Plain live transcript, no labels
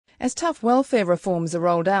As tough welfare reforms are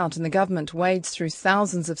rolled out and the government wades through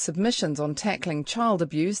thousands of submissions on tackling child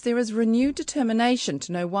abuse, there is renewed determination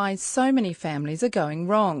to know why so many families are going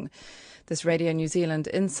wrong. This Radio New Zealand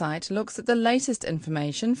Insight looks at the latest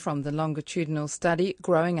information from the longitudinal study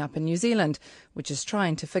Growing Up in New Zealand, which is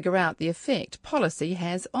trying to figure out the effect policy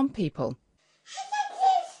has on people.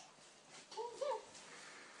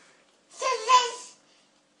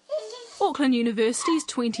 Auckland University's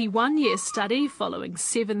 21-year study, following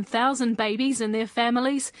 7,000 babies and their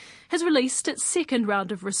families, has released its second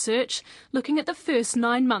round of research looking at the first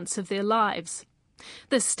 9 months of their lives.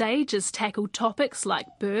 This stage has tackled topics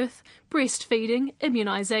like birth, breastfeeding,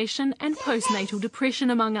 immunisation and postnatal depression,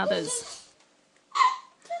 among others.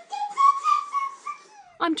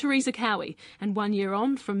 I'm Teresa Cowie, and 1 year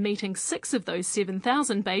on from meeting 6 of those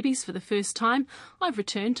 7,000 babies for the first time, I've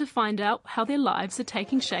returned to find out how their lives are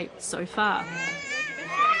taking shape so far.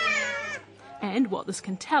 And what this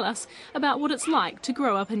can tell us about what it's like to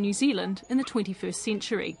grow up in New Zealand in the 21st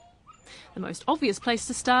century. The most obvious place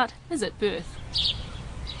to start is at birth.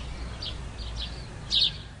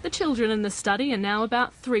 The children in the study are now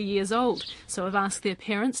about 3 years old, so I've asked their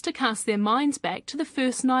parents to cast their minds back to the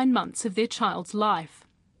first 9 months of their child's life.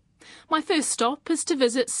 My first stop is to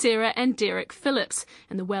visit Sarah and Derek Phillips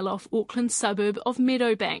in the well-off Auckland suburb of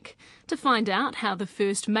Meadowbank to find out how the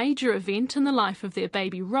first major event in the life of their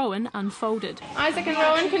baby Rowan unfolded. Isaac and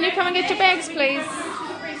Rowan, can you come and get your bags, please?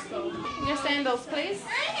 Your sandals, please.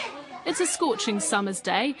 It's a scorching summer's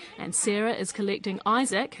day, and Sarah is collecting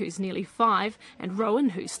Isaac, who's nearly 5, and Rowan,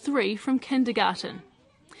 who's 3, from kindergarten.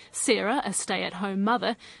 Sarah, a stay-at-home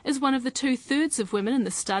mother, is one of the 2/3 of women in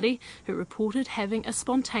the study who reported having a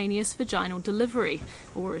spontaneous vaginal delivery,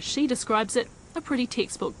 or as she describes it, a pretty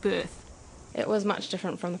textbook birth. It was much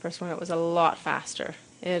different from the first one. It was a lot faster.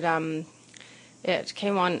 It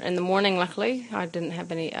came on in the morning, luckily. I didn't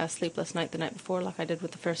have any sleepless night the night before like I did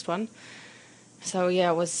with the first one. So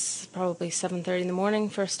yeah, it was probably 7:30 in the morning,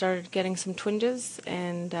 first started getting some twinges,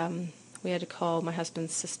 and we had to call my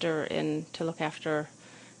husband's sister in to look after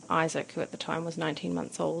Isaac, who at the time was 19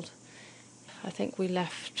 months old. I think we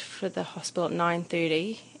left for the hospital at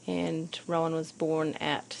 9:30 and Rowan was born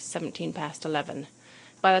at 17 past 11.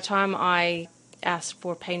 By the time I asked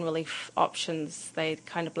for pain relief options, they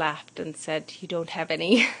kind of laughed and said, "You don't have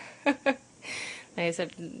any." They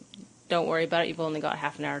said, "Don't worry about it, you've only got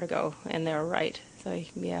half an hour to go," and they were right. So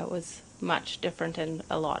yeah, it was much different and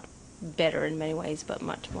a lot better in many ways, but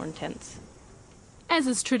much more intense. As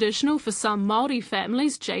is traditional for some Māori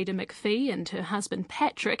families, Jada McPhee and her husband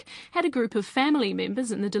Patrick had a group of family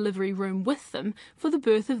members in the delivery room with them for the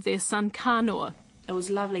birth of their son Kanoa. It was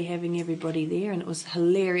lovely having everybody there, and it was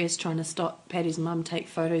hilarious trying to stop Paddy's mum take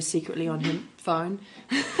photos secretly on her phone,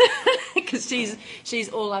 because she's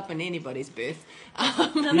all up in anybody's birth.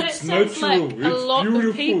 Now that sounds like a lot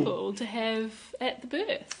of people to have at the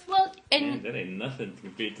birth. Well, and that ain't nothing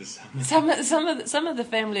compared to some of the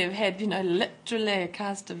family have had, literally a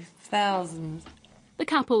cast of thousands. The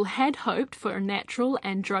couple had hoped for a natural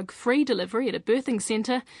and drug-free delivery at a birthing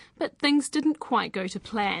centre, but things didn't quite go to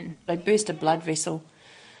plan. They burst a blood vessel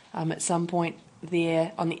at some point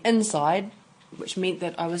there on the inside, which meant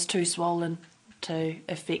that I was too swollen to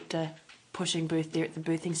effect a pushing birth there at the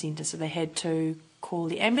birthing centre, so they had to call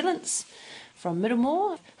the ambulance from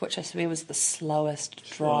Middlemore, which I swear was the slowest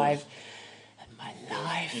drive in my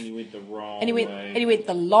life. And he went the wrong way. And he went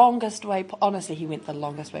the longest way, honestly, he went the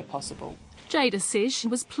longest way possible. Jada says she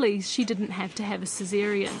was pleased she didn't have to have a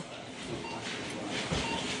caesarean.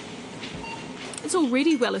 It's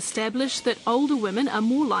already well established that older women are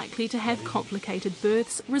more likely to have complicated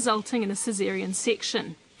births resulting in a caesarean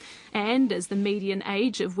section. And as the median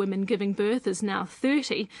age of women giving birth is now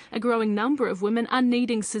 30, a growing number of women are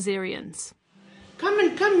needing caesareans. Come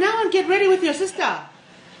now and get ready with your sister.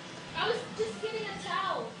 I was just getting a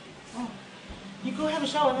towel. Oh, you go have a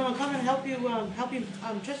shower and then I'll come and help you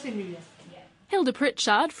dress Emilia. Hilda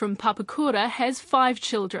Pritchard from Papakura has 5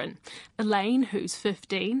 children. Elaine, who's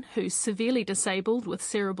 15, who's severely disabled with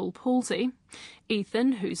cerebral palsy.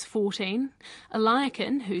 Ethan, who's 14.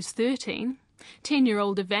 Eliakim, who's 13.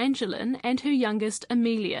 10-year-old Evangeline and her youngest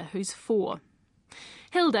Amelia, who's 4.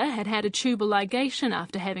 Hilda had had a tubal ligation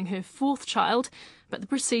after having her 4th child, but the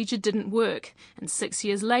procedure didn't work, and 6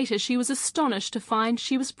 years later she was astonished to find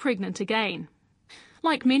she was pregnant again.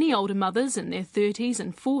 Like many older mothers in their 30s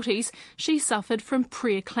and 40s, she suffered from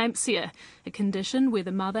preeclampsia, a condition where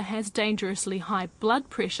the mother has dangerously high blood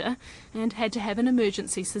pressure and had to have an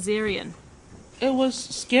emergency caesarean. It was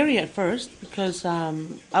scary at first because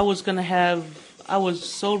I was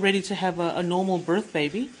so ready to have a normal birth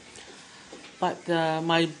baby, but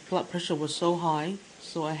my blood pressure was so high,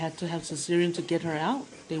 so I had to have cesarean to get her out.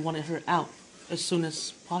 They wanted her out as soon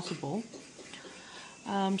as possible.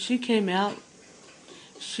 She came out.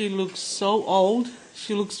 She looks so old.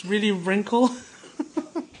 She looks really wrinkled,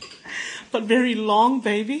 but very long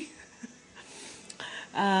baby.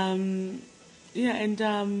 But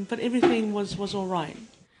everything was all right.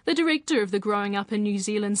 The director of the Growing Up in New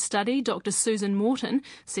Zealand study, Dr. Susan Morton,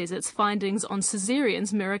 says its findings on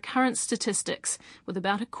caesareans mirror current statistics, with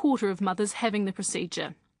about a quarter of mothers having the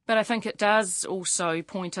procedure. But I think it does also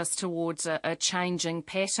point us towards a changing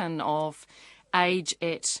pattern of age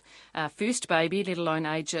at first baby, let alone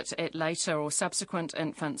age at later or subsequent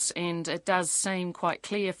infants. And it does seem quite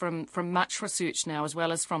clear from much research now, as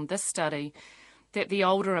well as from this study, that the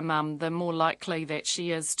older a mum, the more likely that she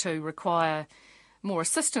is to require more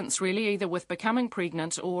assistance, really, either with becoming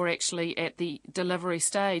pregnant or actually at the delivery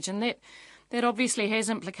stage. And that obviously has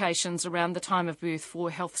implications around the time of birth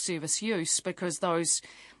for health service use, because those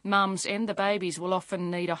mums and the babies will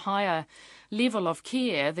often need a higher level of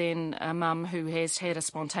care than a mum who has had a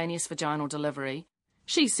spontaneous vaginal delivery.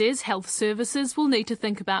 She says health services will need to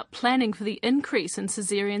think about planning for the increase in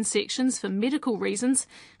caesarean sections for medical reasons,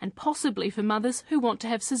 and possibly for mothers who want to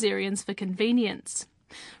have caesareans for convenience.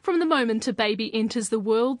 From the moment a baby enters the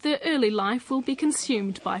world, their early life will be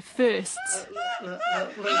consumed by firsts.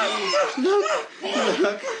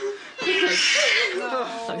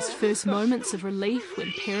 Those first moments of relief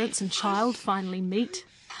when parents and child finally meet.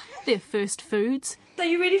 Their first foods. Are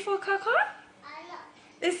you ready for a kaka?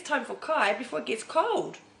 It's time for kai before it gets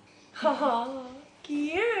cold. Ha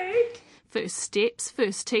cute. First steps,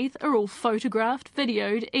 first teeth are all photographed,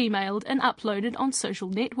 videoed, emailed and uploaded on social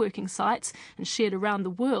networking sites and shared around the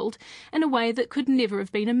world in a way that could never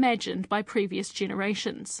have been imagined by previous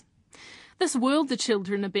generations. This world the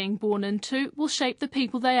children are being born into will shape the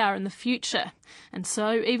people they are in the future. And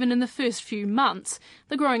so, even in the first few months,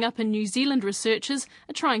 the Growing Up in New Zealand researchers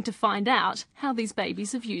are trying to find out how these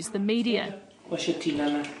babies have used the media. What's your tea,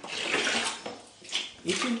 Nana?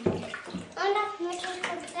 Eating?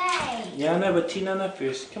 Yeah, I know, but tea, Nana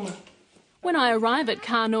first. Come on. When I arrive at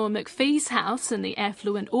Kanoa McPhee's house in the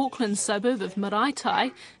affluent Auckland suburb of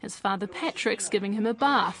Maraitai, his father Patrick's giving him a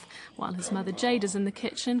bath, while his mother Jade is in the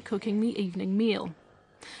kitchen cooking the evening meal.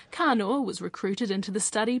 Kanoa was recruited into the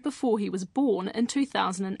study before he was born in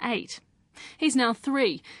 2008. He's now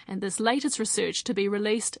 3, and this latest research to be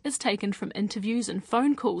released is taken from interviews and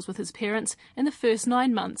phone calls with his parents in the first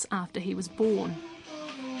 9 months after he was born.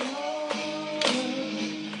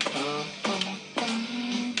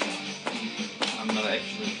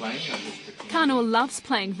 Kanoa loves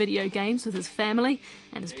playing video games with his family,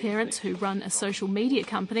 and his parents, who run a social media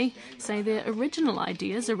company, say their original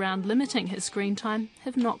ideas around limiting his screen time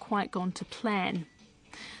have not quite gone to plan.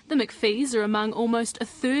 The McPhees are among almost a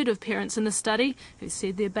third of parents in the study who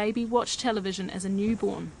said their baby watched television as a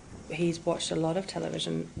newborn. He's watched a lot of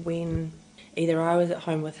television when either I was at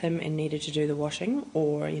home with him and needed to do the washing,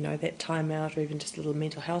 or, that time out, or even just a little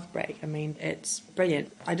mental health break. I mean, it's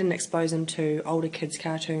brilliant. I didn't expose him to older kids'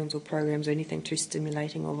 cartoons or programs or anything too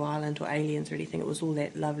stimulating or violent or aliens or anything. It was all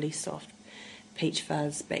that lovely, soft Peach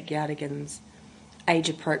Fuzz, Backyardigans,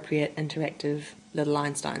 age-appropriate, interactive little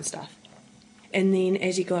Einstein stuff. And then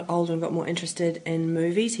as he got older and got more interested in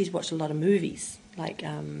movies, he's watched a lot of movies, like,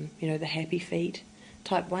 the Happy Feet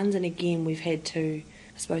type ones. And again, we've had to,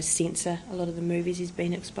 I suppose, censor a lot of the movies he's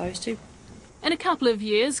been exposed to. In a couple of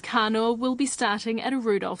years, Kanoa will be starting at a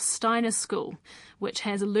Rudolf Steiner school, which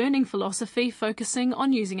has a learning philosophy focusing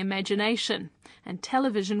on using imagination, and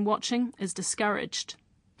television watching is discouraged.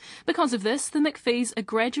 Because of this, the McPhees are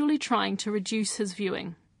gradually trying to reduce his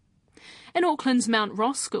viewing. In Auckland's Mount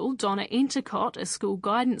Ross School, Donna Entercott, a school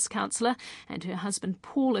guidance counsellor, and her husband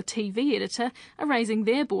Paul, a TV editor, are raising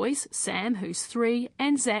their boys, Sam, who's 3,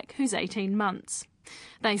 and Zach, who's 18 months.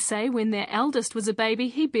 They say when their eldest was a baby,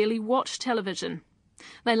 he barely watched television.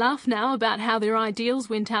 They laugh now about how their ideals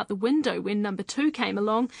went out the window when number 2 came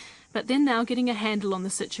along, but they're now getting a handle on the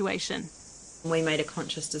situation. We made a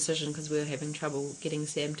conscious decision because we were having trouble getting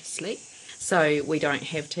Sam to sleep. So we don't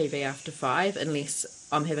have TV after 5 unless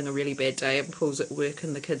I'm having a really bad day and Paul's at work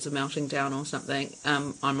and the kids are melting down or something.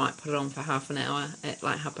 I might put it on for half an hour at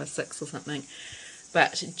like 6:30 or something.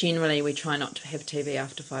 But generally we try not to have TV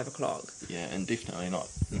after 5 o'clock. Yeah, and definitely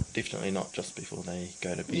not just before they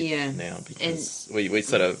go to bed now, because we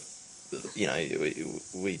sort of,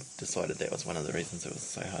 we decided that was one of the reasons it was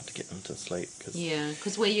so hard to get them to sleep.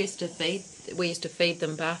 Because we used to feed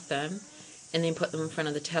them, bath them, and then put them in front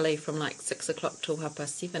of the telly from like 6 o'clock till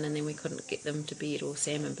 7:30, and then we couldn't get them to bed, or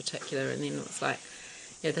Sam in particular, and then it was like,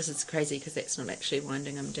 this is crazy because that's not actually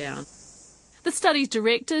winding them down. The study's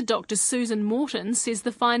director, Dr. Susan Morton, says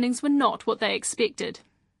the findings were not what they expected.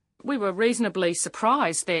 We were reasonably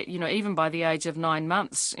surprised that, even by the age of 9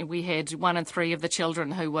 months, we had 1 in 3 of the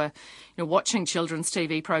children who were, watching children's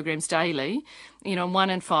TV programs daily, and 1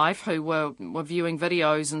 in 5 who were viewing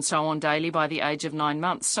videos and so on daily by the age of 9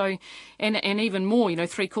 months. So, and even more,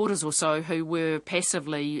 3/4 or so who were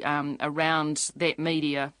passively around that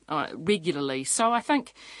media regularly. So I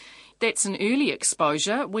think that's an early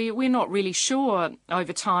exposure. We're not really sure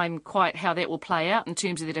over time quite how that will play out in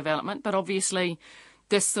terms of their development, but obviously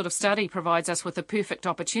this sort of study provides us with a perfect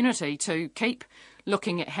opportunity to keep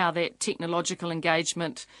looking at how that technological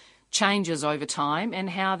engagement changes over time and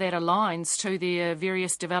how that aligns to their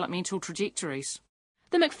various developmental trajectories.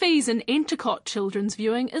 The McPhees and Endicott children's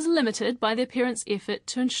viewing is limited by their parents' effort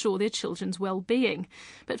to ensure their children's well-being.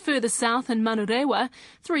 But further south in Manurewa,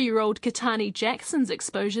 3-year-old Katani Jackson's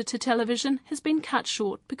exposure to television has been cut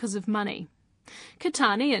short because of money.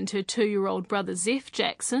 Katani and her 2-year-old brother Zeph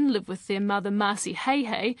Jackson live with their mother Marcy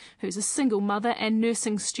Heihei, who's a single mother and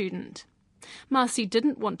nursing student. Marcy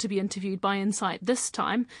didn't want to be interviewed by Insight this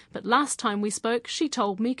time, but last time we spoke she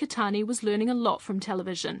told me Katani was learning a lot from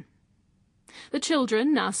television. The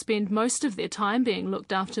children now spend most of their time being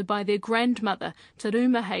looked after by their grandmother,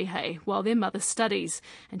 Taruma Heihei, while their mother studies,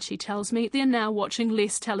 and she tells me they're now watching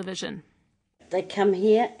less television. They come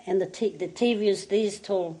here and the TV is theirs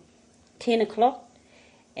till 10 o'clock,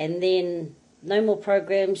 and then no more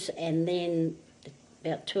programs, and then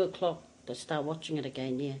about 2 o'clock they start watching it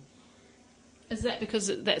again, yeah. Is that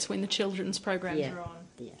because that's when the children's programs are on?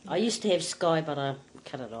 Yeah. I used to have Sky, but I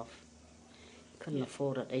cut it off. Couldn't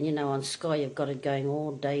afford it. And on Sky you've got it going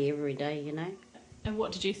all day, every day, And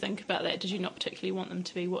what did you think about that? Did you not particularly want them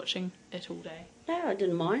to be watching it all day? No, I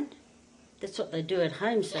didn't mind. That's what they do at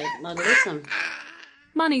home, so I'd let them.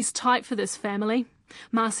 Money's tight for this family.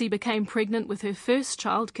 Marcy became pregnant with her first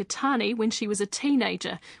child, Katani, when she was a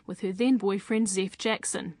teenager, with her then-boyfriend Zeph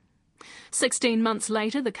Jackson. 16 months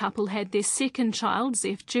later, the couple had their second child,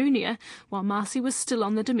 Zeph Jr., while Marcy was still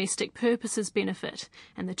on the domestic purposes benefit,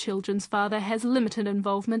 and the children's father has limited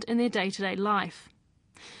involvement in their day-to-day life.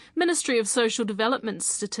 Ministry of Social Development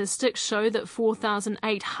statistics show that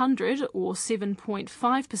 4,800, or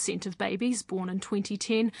 7.5% of babies born in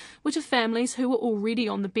 2010, were to families who were already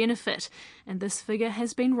on the benefit, and this figure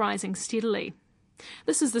has been rising steadily.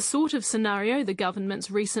 This is the sort of scenario the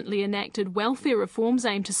government's recently enacted welfare reforms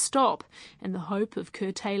aim to stop, in the hope of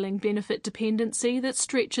curtailing benefit dependency that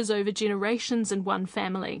stretches over generations in one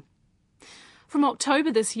family. From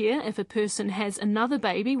October this year, if a person has another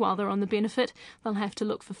baby while they're on the benefit, they'll have to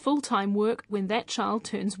look for full-time work when that child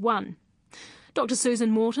turns 1. Dr.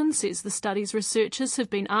 Susan Morton says the study's researchers have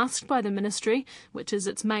been asked by the Ministry, which is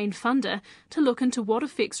its main funder, to look into what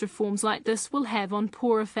effects reforms like this will have on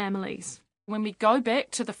poorer families. When we go back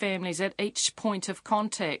to the families at each point of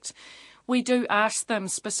contact, we do ask them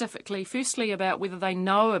specifically, firstly, about whether they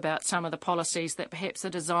know about some of the policies that perhaps are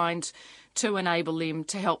designed to enable them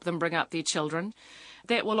to help them bring up their children.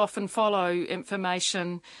 That will often follow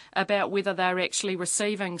information about whether they're actually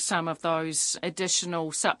receiving some of those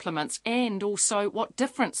additional supplements and also what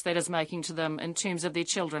difference that is making to them in terms of their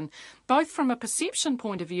children, both from a perception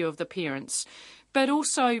point of view of the parents, but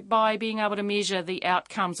also by being able to measure the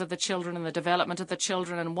outcomes of the children and the development of the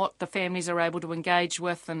children and what the families are able to engage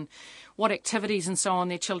with and what activities and so on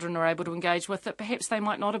their children are able to engage with that perhaps they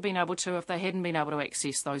might not have been able to if they hadn't been able to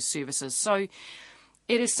access those services. So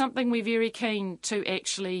it is something we're very keen to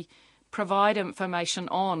actually provide information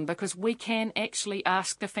on, because we can actually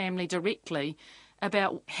ask the family directly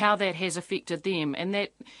about how that has affected them, and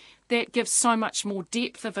that gives so much more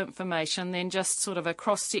depth of information than just sort of a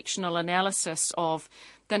cross-sectional analysis of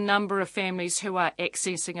the number of families who are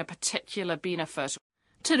accessing a particular benefit.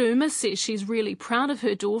 Taruma says she's really proud of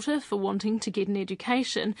her daughter for wanting to get an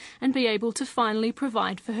education and be able to finally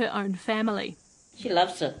provide for her own family. She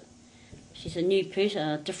loves it. She's a new person,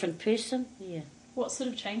 a different person, yeah. What sort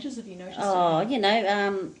of changes have you noticed? Oh,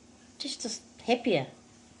 just happier.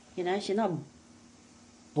 She's not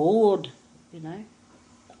bored,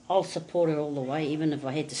 I'll support her all the way, even if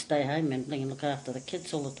I had to stay home and look after the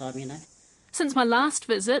kids all the time, Since my last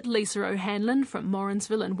visit, Lisa O'Hanlon from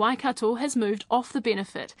Morrinsville in Waikato has moved off the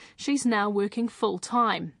benefit. She's now working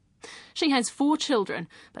full-time. She has 4 children,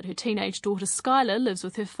 but her teenage daughter Skylar lives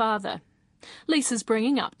with her father. Lisa's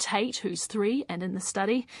bringing up Tate, who's 3 and in the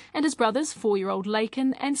study, and his brothers 4-year-old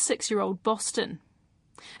Lakin and 6-year-old Boston.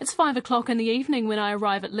 It's 5 o'clock in the evening when I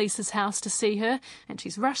arrive at Lisa's house to see her, and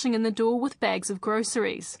she's rushing in the door with bags of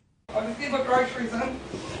groceries. I'll just get my groceries in.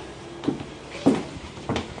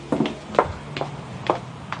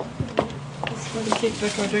 really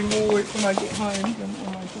hectic. I do more work when I get home than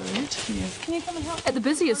when I do. Yes. Can you come and help? At the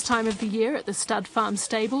busiest time of the year at the stud farm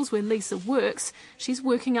stables where Lisa works, she's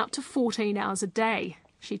working up to 14 hours a day.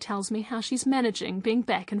 She tells me how she's managing being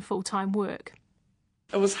back in full-time work.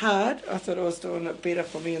 It was hard. I thought I was doing it better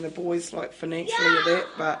for me and the boys, like financially with that,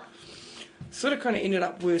 but sort of kind of ended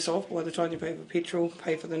up worse off by the time you pay for petrol,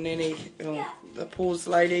 pay for the nanny, the pause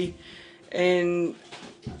lady, and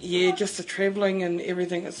yeah, just the travelling and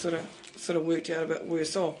everything. It sort of worked out a bit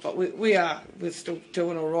worse off. But we're still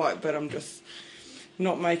doing all right. But I'm just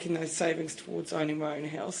not making those savings towards owning my own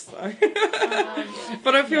house. So.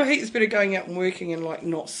 But I feel heaps better going out and working and like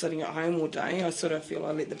not sitting at home all day. I sort of feel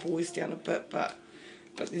I let the boys down a bit, but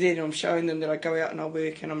then I'm showing them that I go out and I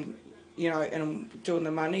work and I'm doing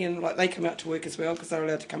the money, and like they come out to work as well because they're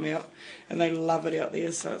allowed to come out, and they love it out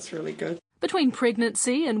there, so it's really good. Between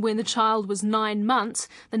pregnancy and when the child was 9 months,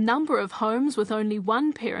 the number of homes with only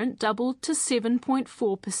one parent doubled to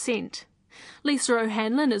 7.4%. Lisa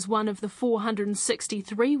O'Hanlon is one of the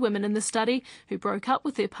 463 women in the study who broke up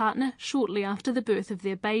with their partner shortly after the birth of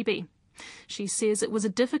their baby. She says it was a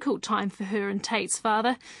difficult time for her and Tate's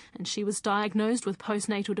father, and she was diagnosed with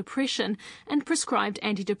postnatal depression and prescribed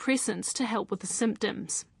antidepressants to help with the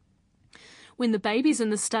symptoms. When the babies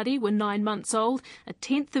in the study were 9 months old, a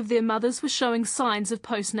tenth of their mothers were showing signs of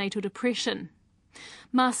postnatal depression.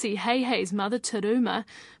 Marcy Heihei's mother, Teruma,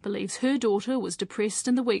 believes her daughter was depressed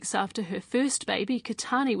in the weeks after her first baby,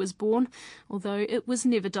 Katani, was born, although it was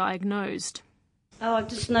never diagnosed. Oh, I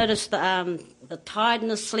just noticed the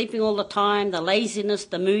tiredness, sleeping all the time, the laziness,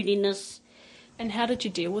 the moodiness. And how did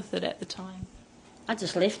you deal with it at the time? I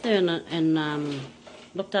just left her and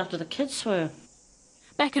looked after the kids for her.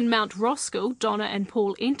 Back in Mount Roskill, Donna and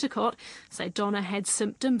Paul Entercott say Donna had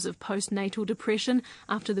symptoms of postnatal depression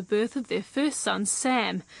after the birth of their first son,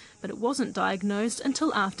 Sam, but it wasn't diagnosed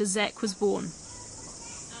until after Zach was born.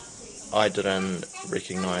 I didn't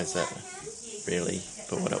recognise it really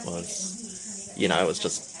for what it was. You know, it was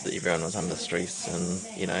just that everyone was under stress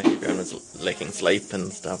and, you know, everyone was lacking sleep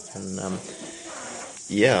and stuff. And,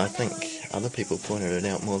 I think other people pointed it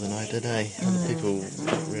out more than I did, eh? Other people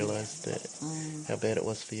realised how bad it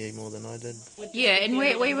was for you more than I did. Yeah, and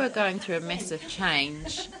we were going through a massive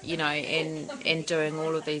change, you know, and doing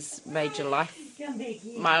all of these major life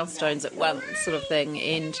milestones at once sort of thing.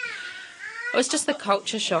 And it was just the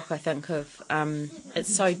culture shock, I think, of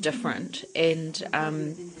it's so different, and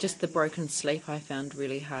just the broken sleep I found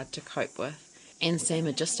really hard to cope with. And Sam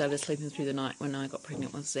had just started sleeping through the night when I got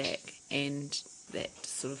pregnant with Zach, and that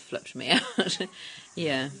sort of flipped me out.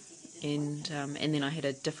 Yeah, and then I had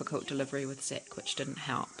a difficult delivery with Zach, which didn't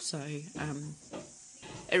help. So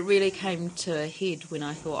it really came to a head when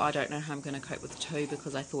I thought, I don't know how I'm going to cope with two,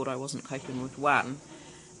 because I thought I wasn't coping with one,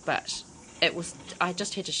 but I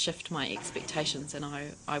just had to shift my expectations, and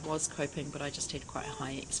I was coping, but I just had quite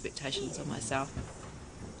high expectations of myself.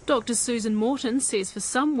 Dr. Susan Morton says for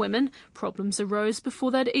some women, problems arose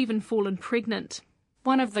before they'd even fallen pregnant.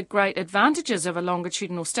 One of the great advantages of a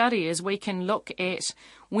longitudinal study is we can look at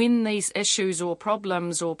when these issues or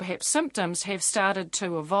problems or perhaps symptoms have started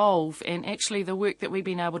to evolve, and actually the work that we've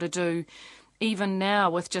been able to do even now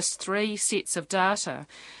with just 3 sets of data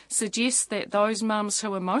suggests that those mums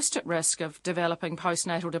who are most at risk of developing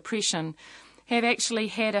postnatal depression have actually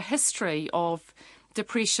had a history of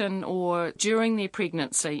depression or during their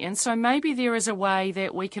pregnancy. And so maybe there is a way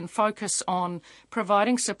that we can focus on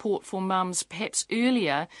providing support for mums perhaps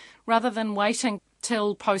earlier rather than waiting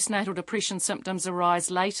till postnatal depression symptoms arise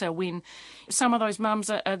later, when some of those mums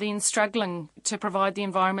are then struggling to provide the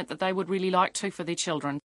environment that they would really like to for their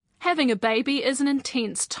children. Having a baby is an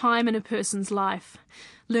intense time in a person's life.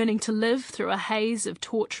 Learning to live through a haze of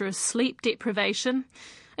torturous sleep deprivation,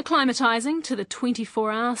 acclimatising to the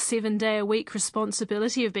 24-hour, 7-day-a-week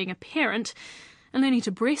responsibility of being a parent, and learning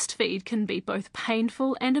to breastfeed can be both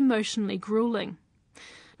painful and emotionally gruelling.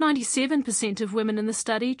 97% of women in the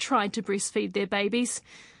study tried to breastfeed their babies.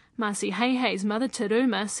 Marcy Heihei's mother,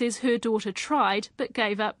 Teruma, says her daughter tried but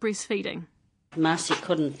gave up breastfeeding. Marcy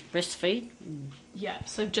couldn't breastfeed. Yeah,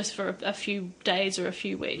 so just for a few days or a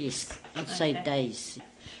few weeks? Yes, I'd say days.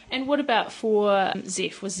 And what about for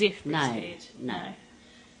Zeph? Was Zeph breastfed? No.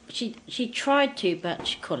 She tried to, but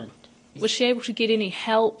she couldn't. Was she able to get any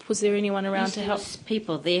help? Was there anyone around to help? There was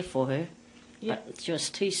people there for her, but she was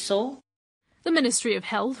too sore. The Ministry of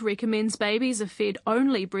Health recommends babies are fed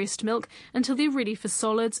only breast milk until they're ready for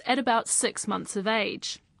solids at about 6 months of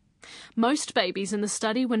age. Most babies in the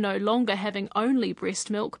study were no longer having only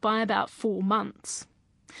breast milk by about 4 months.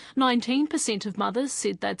 19% of mothers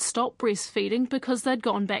said they'd stopped breastfeeding because they'd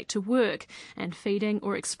gone back to work and feeding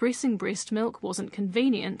or expressing breast milk wasn't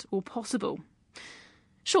convenient or possible.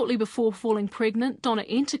 Shortly before falling pregnant, Donna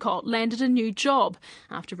Entercott landed a new job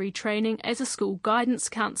after retraining as a school guidance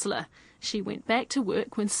counsellor. She went back to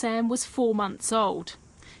work when Sam was 4 months old.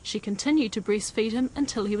 She continued to breastfeed him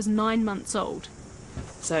until he was 9 months old.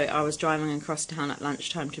 So I was driving across town at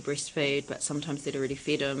lunchtime to breastfeed, but sometimes they'd already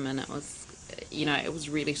fed him, and it was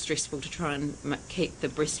really stressful to try and keep the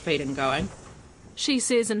breastfeeding going. She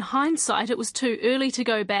says in hindsight it was too early to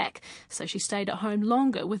go back, so she stayed at home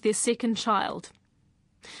longer with their second child.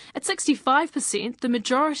 At 65%, the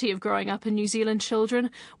majority of growing up in New Zealand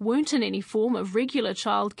children weren't in any form of regular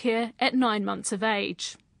childcare at 9 months of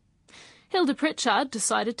age. Hilda Pritchard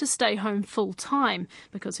decided to stay home full-time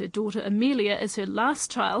because her daughter Amelia is her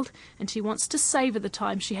last child and she wants to savour the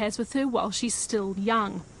time she has with her while she's still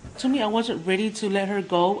young. To me, I wasn't ready to let her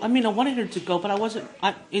go. I mean, I wanted her to go, but I wasn't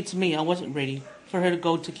ready for her to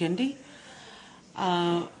go to kindy.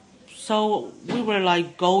 So we were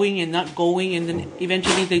like going and not going, and then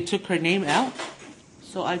eventually they took her name out.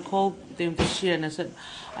 So I called them this year and I said,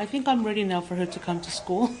 I think I'm ready now for her to come to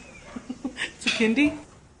school, to kindy.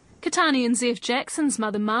 Katani and Zeph Jackson's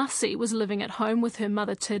mother Marcy was living at home with her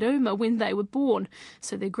mother Teruma when they were born,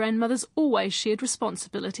 so their grandmothers always shared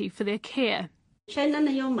responsibility for their care. Show none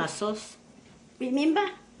of your muscles. Remember?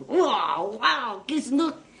 Wow, guess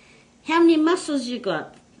look. How many muscles you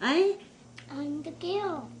got, eh? I'm the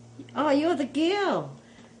girl. Oh, you're the girl.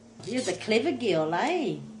 You're the clever girl,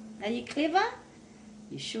 eh? Are you clever?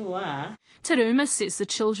 You sure are. Teruma says the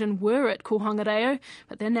children were at Kohanga-reo,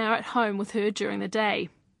 but they're now at home with her during the day.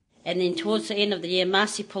 And then towards the end of the year,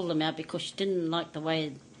 Marcy pulled them out because she didn't like the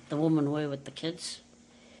way the women were with the kids.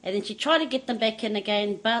 And then she tried to get them back in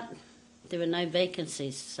again, but there were no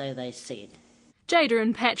vacancies, so they said. Jada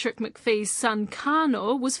and Patrick McPhee's son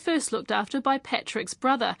Kano was first looked after by Patrick's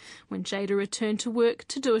brother when Jada returned to work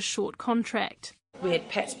to do a short contract. We had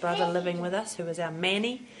Pat's brother living with us, who was our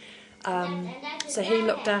Manny. So he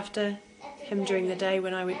looked after him during the day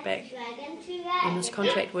when I went back on his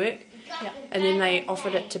contract work. Yep. And then they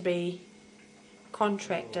offered it to be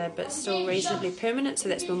contractor but still reasonably permanent, so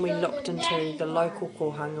that's when we looked into the local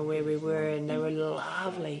kohanga where we were, and they were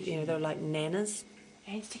lovely, they were like nanas.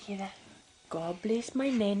 Hands together. God bless my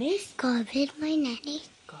nannies. God bless my nannies.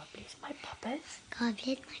 God bless my papas. God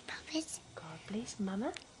bless my papas. God bless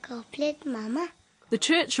mama. God bless mama. The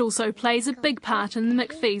church also plays a big part in the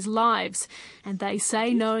McPhee's lives, and they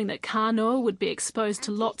say knowing that Kanoa would be exposed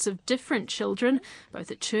to lots of different children, both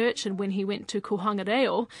at church and when he went to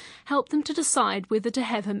Kohanga-reo, helped them to decide whether to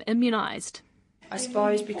have him immunised. I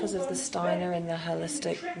suppose because of the Steiner and the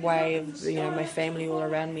holistic way of, my family all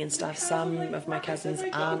around me and stuff, some of my cousins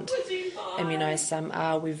aren't immunised, some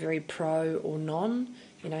are. We're very pro or non.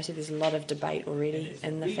 So there's a lot of debate already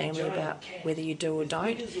in the family about whether you do or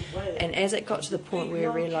don't. And as it got to the point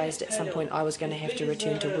where I realised at some point I was going to have to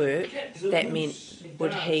return to work, that meant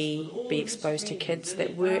would he be exposed to kids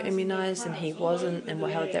that were immunised and he wasn't, and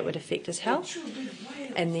how that would affect his health.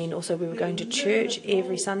 And then also we were going to church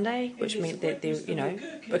every Sunday, which meant that they're,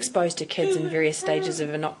 exposed to kids in various stages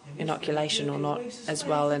of inoculation or not as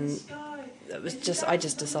well. And it was I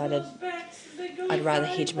just decided I'd rather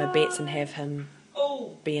hedge my bets and have him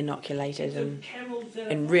be inoculated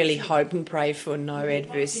and really hope and pray for no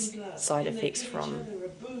adverse side effects from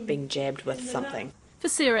being jabbed with something. For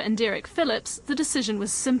Sarah and Derek Phillips, the decision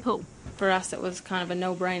was simple. For us it was kind of a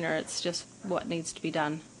no-brainer. It's just what needs to be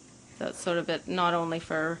done. So it's sort of it not only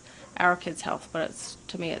for our kids' health, but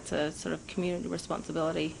to me it's a sort of community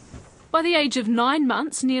responsibility. By the age of 9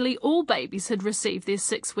 months, nearly all babies had received their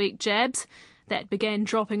 6-week jabs. That began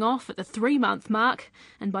dropping off at the 3-month mark,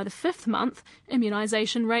 and by the 5th month,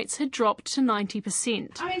 immunisation rates had dropped to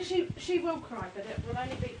 90%. I mean, she will cry, but it will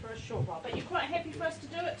only be for a short while. But you're quite happy for us to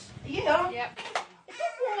do it? Yeah. Yep.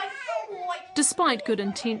 Despite good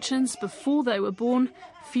intentions before they were born,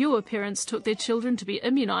 fewer parents took their children to be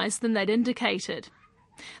immunised than they'd indicated.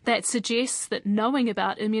 That suggests that knowing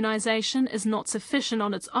about immunisation is not sufficient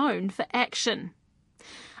on its own for action.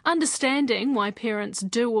 Understanding why parents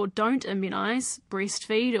do or don't immunise,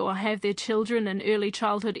 breastfeed or have their children in early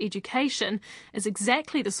childhood education is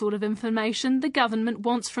exactly the sort of information the government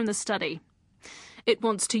wants from the study. It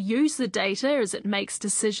wants to use the data as it makes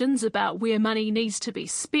decisions about where money needs to be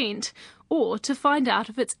spent, or to find out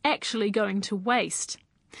if it's actually going to waste.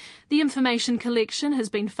 The information collection has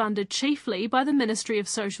been funded chiefly by the Ministry of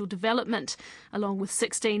Social Development, along with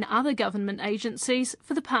 16 other government agencies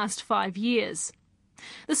for the past 5 years.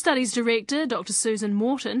 The study's director, Dr. Susan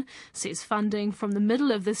Morton, says funding from the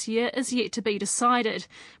middle of this year is yet to be decided,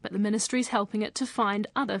 but the ministry's helping it to find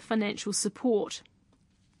other financial support.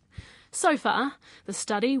 So far, the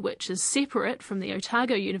study, which is separate from the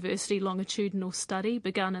Otago University longitudinal study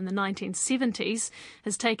begun in the 1970s,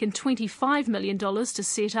 has taken $25 million to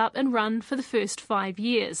set up and run for the first 5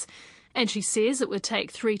 years. And she says it would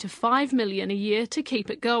take $3 to $5 million a year to keep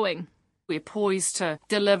it going. We're poised to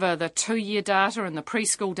deliver the 2-year data and the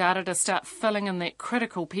preschool data to start filling in that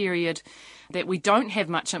critical period that we don't have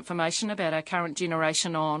much information about our current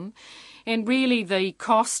generation on. And really the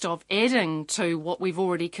cost of adding to what we've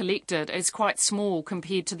already collected is quite small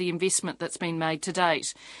compared to the investment that's been made to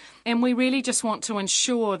date. And we really just want to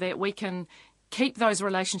ensure that we can keep those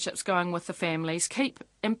relationships going with the families, keep,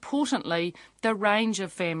 importantly, the range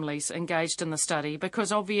of families engaged in the study,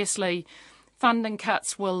 because obviously funding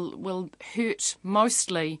cuts will hurt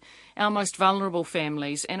mostly our most vulnerable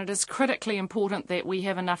families, and it is critically important that we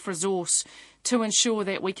have enough resource to ensure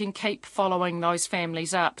that we can keep following those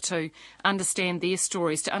families up, to understand their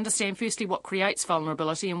stories, to understand firstly what creates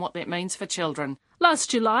vulnerability and what that means for children.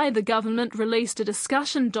 Last July, the government released a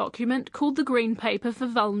discussion document called the Green Paper for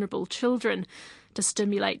Vulnerable Children to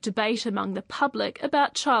stimulate debate among the public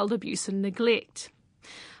about child abuse and neglect.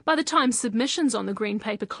 By the time submissions on the Green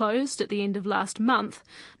Paper closed at the end of last month,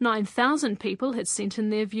 9,000 people had sent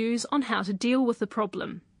in their views on how to deal with the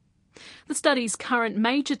problem. The study's current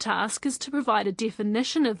major task is to provide a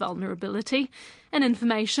definition of vulnerability and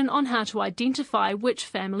information on how to identify which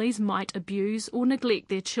families might abuse or neglect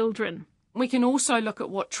their children. We can also look at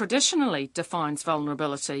what traditionally defines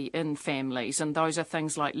vulnerability in families, and those are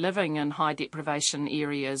things like living in high deprivation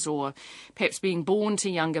areas, or perhaps being born to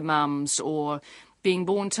younger mums, or being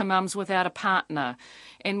born to mums without a partner.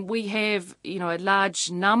 And we have, a large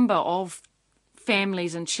number of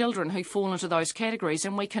families and children who fall into those categories,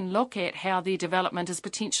 and we can look at how their development is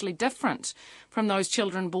potentially different from those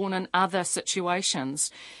children born in other situations.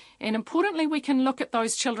 And importantly, we can look at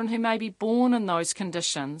those children who may be born in those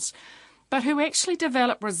conditions, but who actually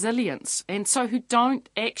develop resilience, and so who don't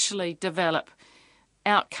actually develop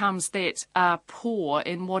outcomes that are poor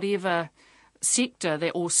in whatever sector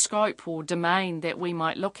or scope or domain that we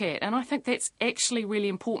might look at. And I think that's actually really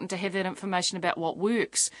important, to have that information about what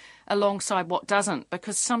works alongside what doesn't,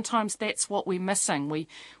 because sometimes that's what we're missing. We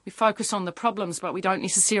focus on the problems, but we don't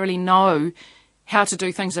necessarily know how to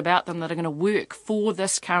do things about them that are going to work for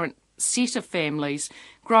this current set of families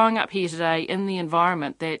growing up here today in the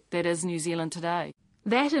environment that is New Zealand today.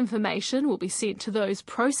 That information will be sent to those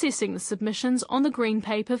processing the submissions on the Green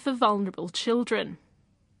Paper for Vulnerable Children.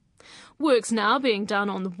 Work's now being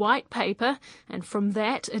done on the White Paper, and from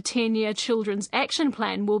that a 10-year Children's Action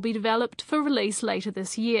Plan will be developed for release later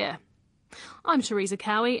this year. I'm Teresa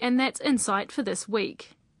Cowie, and that's Insight for this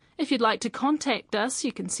week. If you'd like to contact us,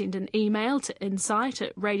 you can send an email to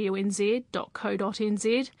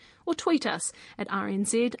insight@radionz.co.nz or tweet us at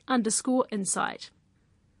rnz_insight.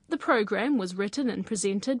 The program was written and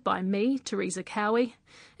presented by me, Teresa Cowie.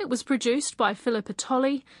 It was produced by Philippa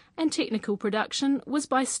Tolley, and technical production was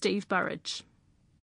by Steve Burridge.